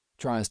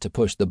tries to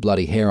push the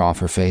bloody hair off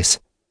her face.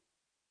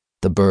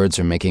 The birds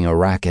are making a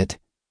racket.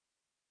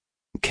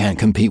 "Can't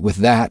compete with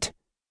that,"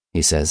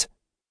 he says.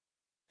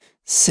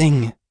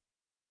 "Sing."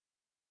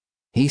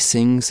 He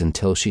sings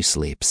until she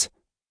sleeps.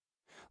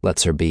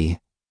 Lets her be.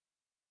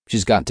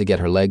 She's got to get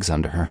her legs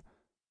under her.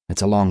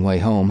 It's a long way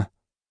home.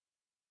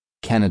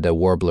 Canada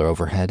warbler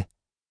overhead.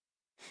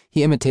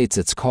 He imitates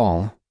its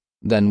call,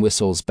 then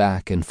whistles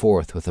back and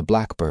forth with a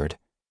blackbird.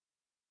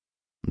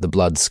 The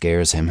blood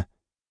scares him.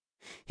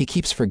 He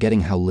keeps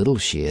forgetting how little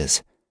she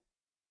is.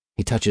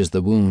 He touches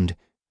the wound.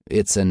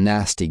 It's a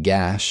nasty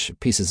gash,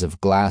 pieces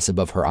of glass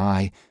above her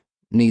eye,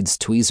 needs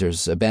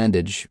tweezers, a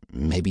bandage,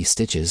 maybe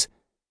stitches.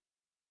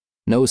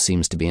 Nose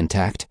seems to be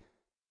intact.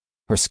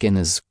 Her skin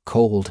is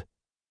cold.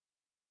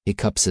 He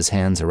cups his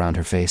hands around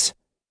her face.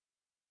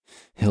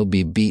 He'll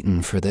be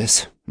beaten for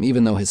this,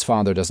 even though his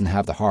father doesn't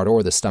have the heart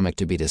or the stomach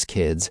to beat his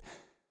kids.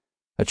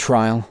 A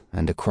trial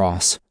and a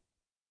cross.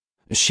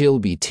 She'll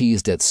be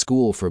teased at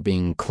school for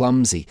being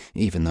clumsy,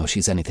 even though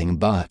she's anything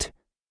but.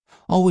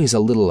 Always a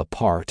little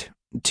apart,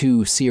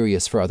 too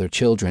serious for other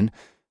children,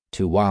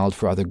 too wild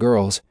for other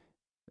girls,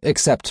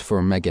 except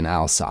for Megan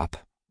Alsop,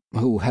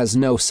 who has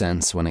no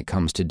sense when it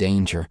comes to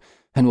danger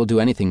and will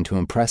do anything to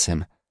impress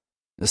him.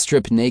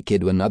 Strip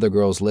naked when other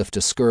girls lift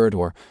a skirt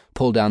or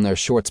pull down their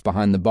shorts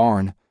behind the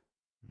barn.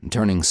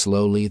 Turning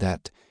slowly,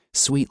 that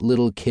sweet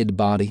little kid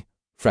body,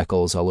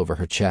 freckles all over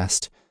her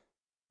chest,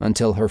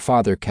 until her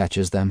father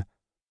catches them,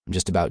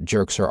 just about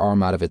jerks her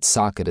arm out of its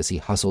socket as he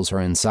hustles her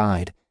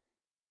inside.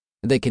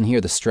 They can hear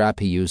the strap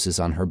he uses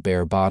on her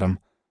bare bottom,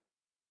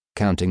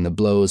 counting the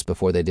blows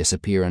before they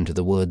disappear into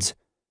the woods.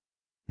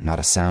 Not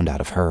a sound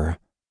out of her.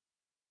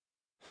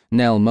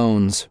 Nell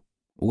moans,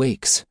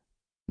 wakes,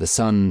 the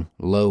sun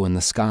low in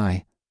the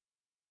sky.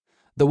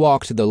 The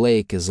walk to the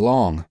lake is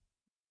long.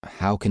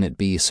 How can it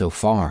be so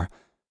far?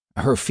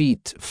 Her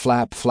feet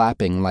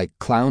flapping like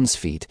clown's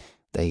feet.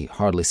 They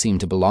hardly seem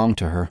to belong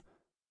to her.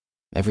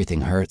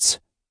 Everything hurts.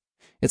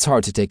 It's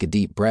hard to take a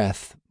deep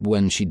breath.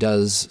 When she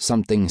does,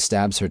 something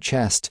stabs her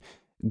chest,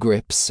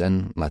 grips,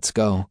 and lets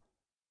go.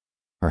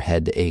 Her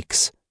head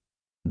aches.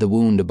 The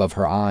wound above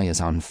her eye is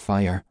on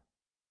fire.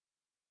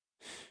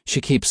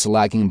 She keeps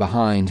lagging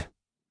behind,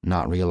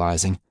 not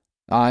realizing,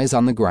 eyes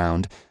on the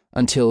ground,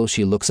 until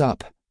she looks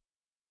up.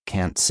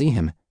 Can't see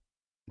him.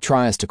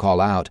 Tries to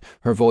call out,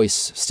 her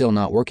voice still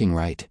not working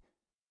right.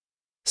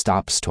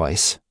 Stops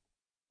twice.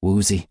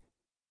 Woozy.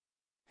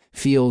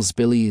 Feels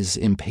Billy's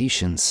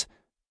impatience,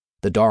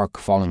 the dark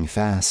falling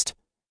fast.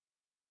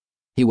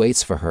 He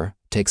waits for her,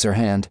 takes her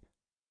hand.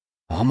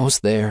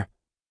 "Almost there,"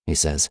 he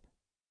says.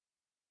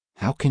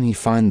 How can he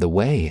find the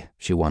way,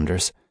 she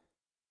wonders.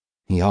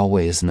 He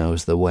always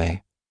knows the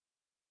way.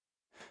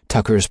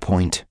 Tucker's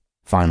Point,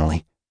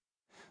 finally.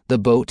 The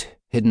boat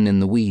hidden in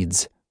the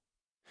weeds.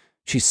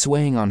 She's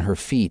swaying on her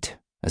feet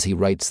as he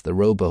rights the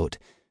rowboat,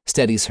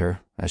 steadies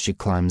her as she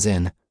climbs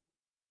in.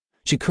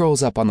 She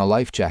curls up on the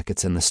life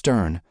jackets in the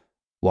stern,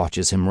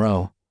 watches him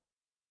row.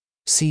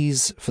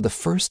 Sees for the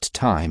first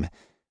time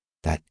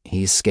that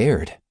he's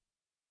scared.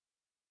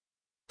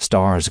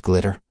 Stars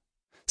glitter,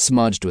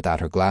 smudged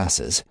without her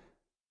glasses.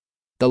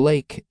 The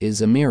lake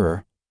is a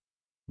mirror,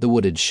 the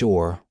wooded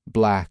shore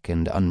black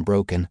and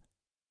unbroken.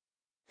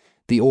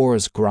 The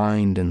oars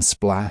grind and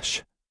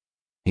splash.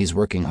 He's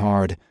working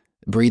hard,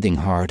 breathing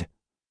hard.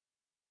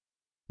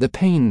 The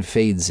pain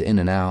fades in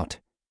and out.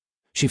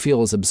 She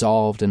feels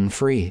absolved and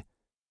free,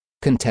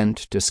 content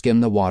to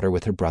skim the water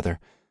with her brother,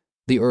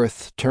 the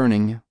earth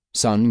turning,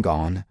 sun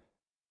gone,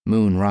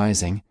 moon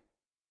rising,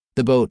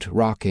 the boat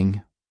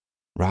rocking,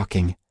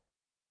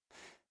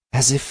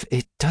 as if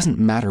it doesn't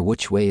matter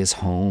which way is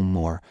home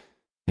or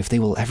if they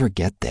will ever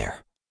get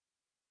there.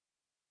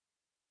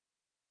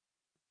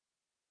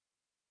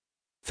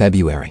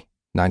 February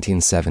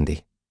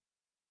 1970.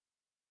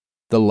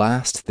 The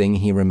last thing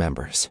he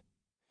remembers.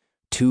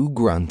 2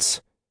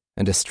 grunts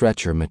and a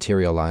stretcher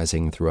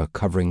materializing through a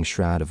covering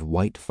shroud of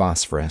white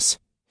phosphorus,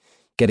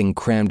 getting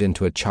crammed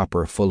into a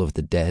chopper full of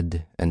the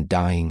dead and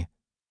dying,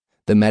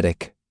 the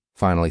medic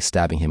finally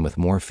stabbing him with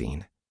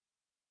morphine.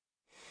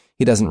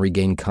 He doesn't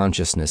regain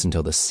consciousness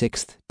until the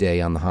 6th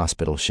day on the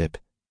hospital ship.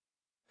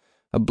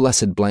 A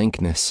blessed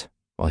blankness,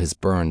 while his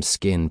burned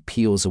skin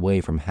peels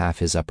away from half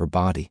his upper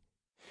body,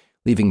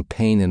 leaving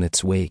pain in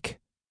its wake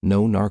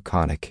no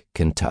narcotic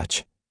can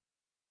touch.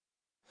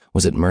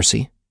 Was it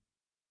mercy?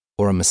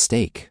 Or a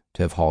mistake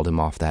to have hauled him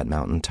off that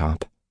mountain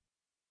top?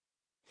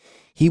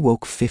 He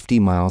woke 50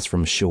 miles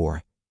from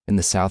shore in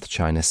the South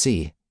China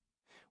Sea,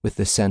 with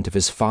the scent of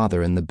his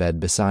father in the bed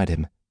beside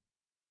him.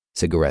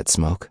 Cigarette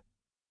smoke,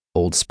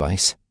 Old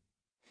Spice,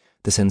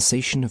 the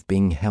sensation of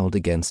being held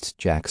against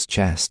Jack's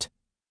chest.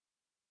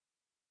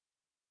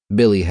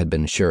 Billy had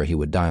been sure he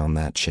would die on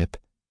that ship.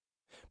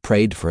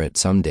 Prayed for it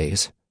some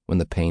days when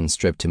the pain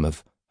stripped him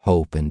of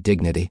hope and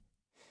dignity,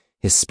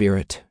 his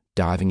spirit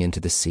diving into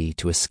the sea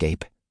to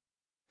escape.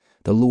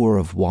 The lure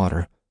of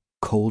water,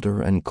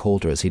 colder and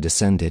colder as he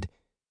descended,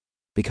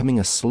 becoming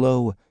a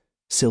slow,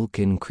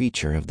 silken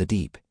creature of the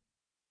deep.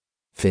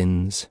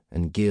 Fins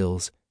and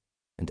gills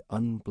and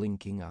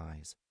unblinking eyes.